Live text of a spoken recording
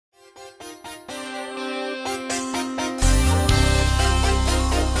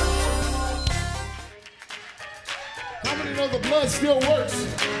blood still works.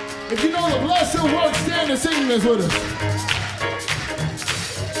 If you know the blood still works, stand and sing this with us.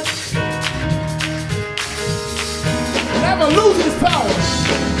 Never loses power.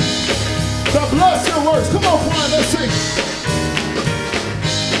 The blood still works. Come on, Brian, let's sing.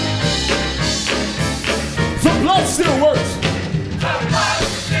 The blood still works. The blood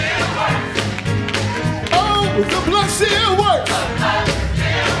still works. Oh, the blood still works. The blood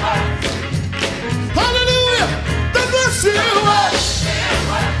still works. Hallelujah. The blood still works.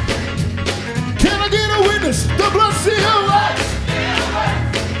 Can I get a witness? The blood still works.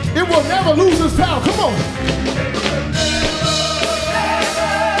 It will never lose its power. Come on.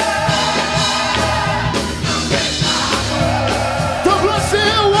 The blood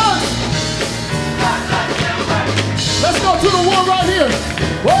still works. Let's go to the one right here.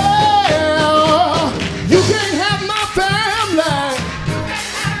 Well, you can't have my family.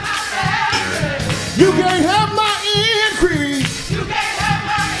 You can't have my increase. You can't have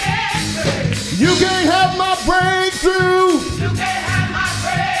my increase. You can't have my breakthrough. You can't have my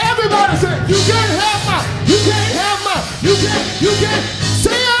breakthrough. Everybody say, you can't have my, you can't have my, you can't.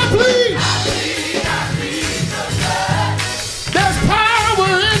 Say I plead. I plead the blood. There's power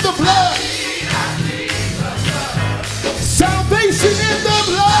in the blood. I plead the blood. Salvation in the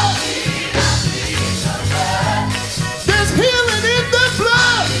blood. I plead the blood. There's healing in the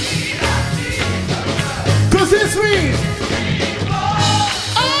blood. Cause this means,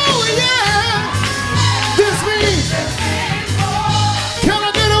 oh yeah, this means, can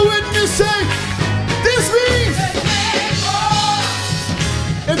I get a witness say, this means,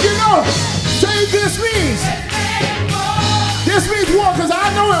 if you know, say this means war, cause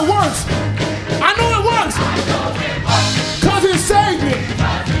I know it works. I know it works. Cause it saved me.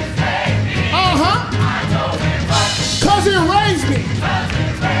 Cause it raised me.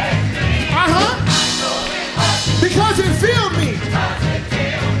 Because it filled me.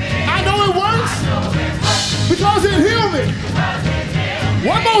 I know it works. Because it healed me.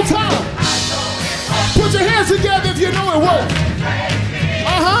 One more time. Put your hands together if you know it works.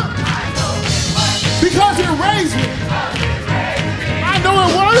 Because it raised me. I know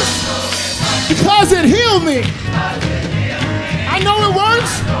it works. Because it healed me. I know it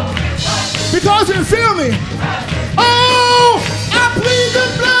works. Because it filled me. Oh, I plead the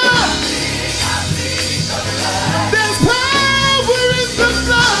blood. There's power in the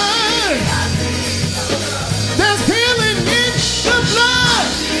blood. There's healing in the blood.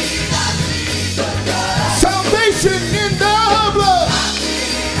 Salvation in the blood.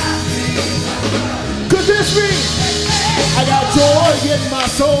 Cause this means I got joy in my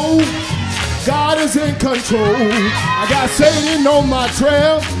soul. God is in control. I got Satan on my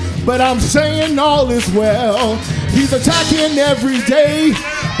trail, but I'm saying all is well. He's attacking every day,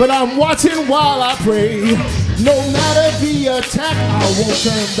 but I'm watching while I pray. No matter the attack, I won't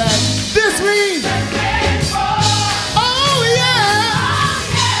turn back. This means, oh yeah,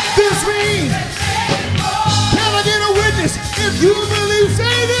 this means, can I get a witness? If you believe,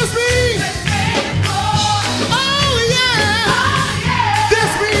 say this means, oh yeah,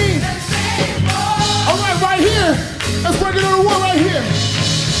 this means, all right, right here, let's break it on the wall right here.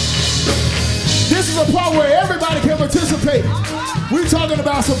 This is a part where everybody can participate. We're talking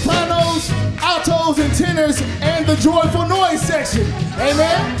about sopranos, altos, and tenors, and the joyful noise section.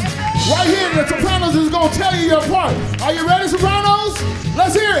 Amen? Right here, the sopranos is going to tell you your part. Are you ready, sopranos?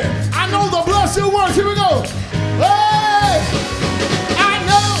 Let's hear it. I know the blood still works. Here we go. Hey! I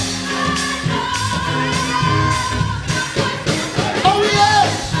know. Oh, yeah.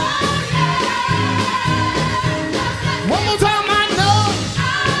 One more time. I know.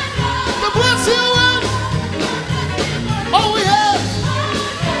 The blood still works. Oh, yeah.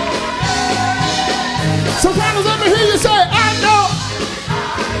 Sopranos, let me hear you say, I know.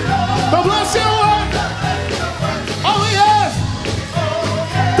 The blood still works. Oh, yes.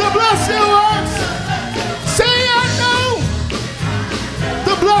 The blood still works. Say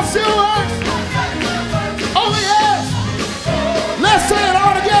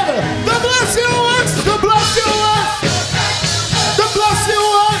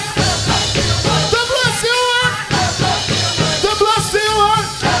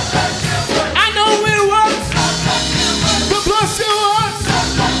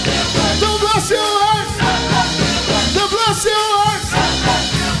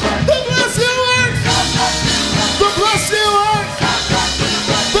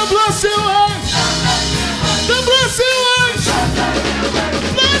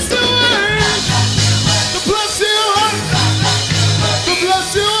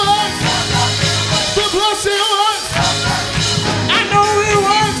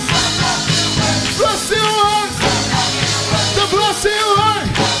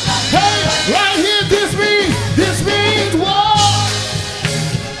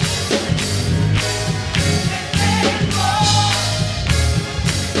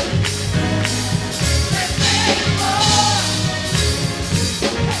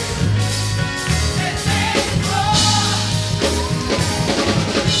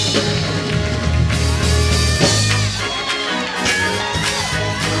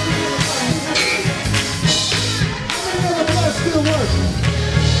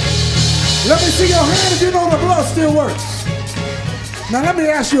your hand if you know the blood still works. Now let me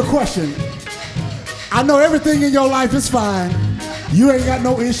ask you a question. I know everything in your life is fine. You ain't got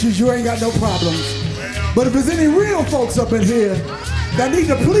no issues, you ain't got no problems. But if there's any real folks up in here that need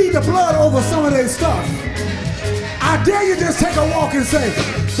to plead the blood over some of their stuff, I dare you just take a walk and say,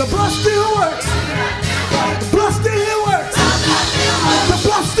 the blood still works. The blood still works. The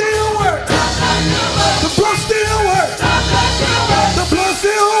blood still works. The blood still works. The blood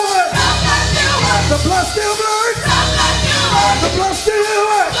still works. The blood still works. The blood still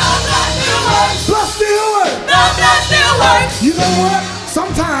works. Blood still works. You know what?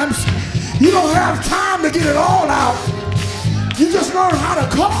 Sometimes you don't have time to get it all out. You just learn how to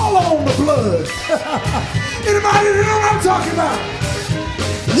call on the blood. Anybody know what I'm talking about?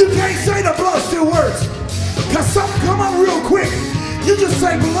 You can't say the blood still works, because something come up real quick. You just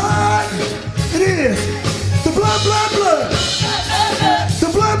say blood. It is. The blood, blood, blood. The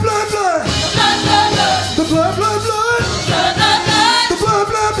blood, blood, blood. The blood, blood, blood. The blood,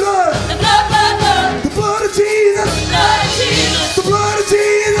 blood, blood. The blood of Jesus. The blood of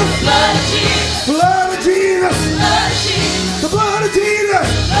Jesus. Blood of Jesus. The blood of Jesus.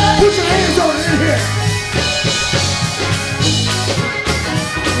 Put your hands on it in here.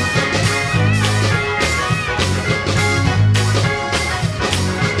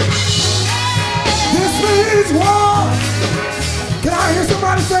 This means war. Can I hear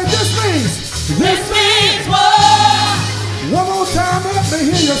somebody say this means? This means war. One more time, let me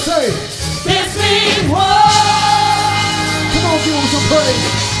hear you say. This means war. Come on, give him some praise.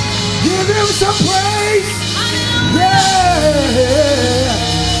 Give him some praise. Yeah.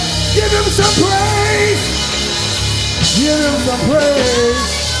 Give him some praise. Give him some praise.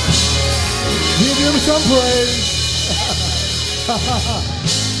 Give him some praise.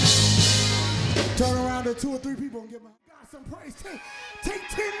 Turn around to 2 or 3 people and give God some praise. Take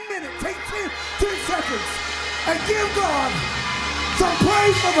 10 minutes, take 10 seconds and give God some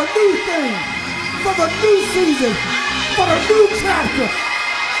praise for the new thing, for the new season, for the new chapter,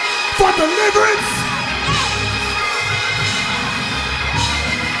 for deliverance.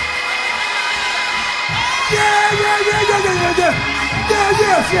 Yeah.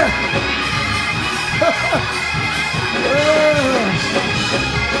 Yes.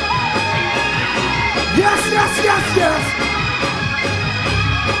 Yes.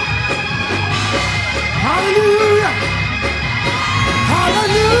 Hallelujah.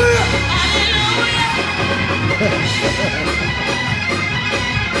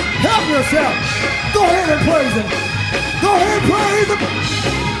 Help yourself. Go ahead and praise him. Go ahead and praise him.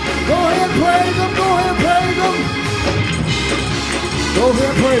 Go ahead and praise him. Go ahead and praise him. Go ahead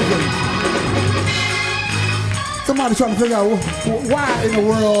and praise him. Somebody's trying to figure out why in the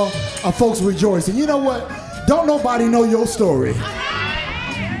world are folks rejoicing. You know what? Don't nobody know your story.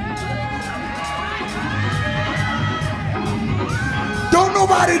 Don't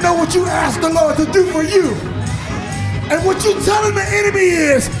nobody know what you asked the Lord to do for you. And what you telling the enemy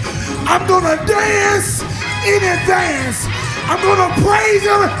is, I'm gonna dance in advance. I'm gonna praise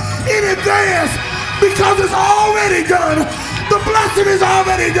him in advance because it's already done. The blessing is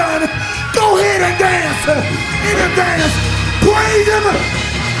already done. Go ahead and dance in advance. Praise him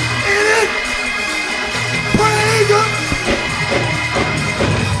in it. Praise him.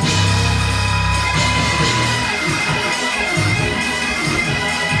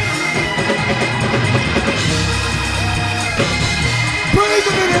 Praise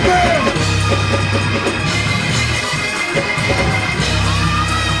him in advance.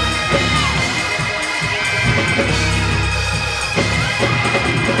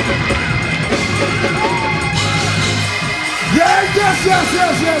 Yes.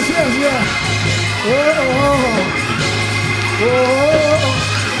 Oh.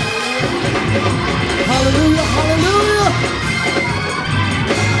 Hallelujah.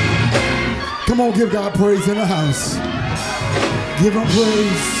 Come on, give God praise in the house. Give him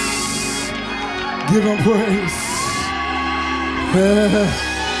praise. Give him praise.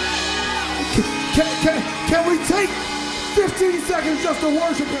 Can we take 15 seconds just to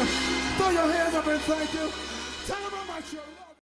worship him? Throw your hands up and thank you. Tell him how much you love him.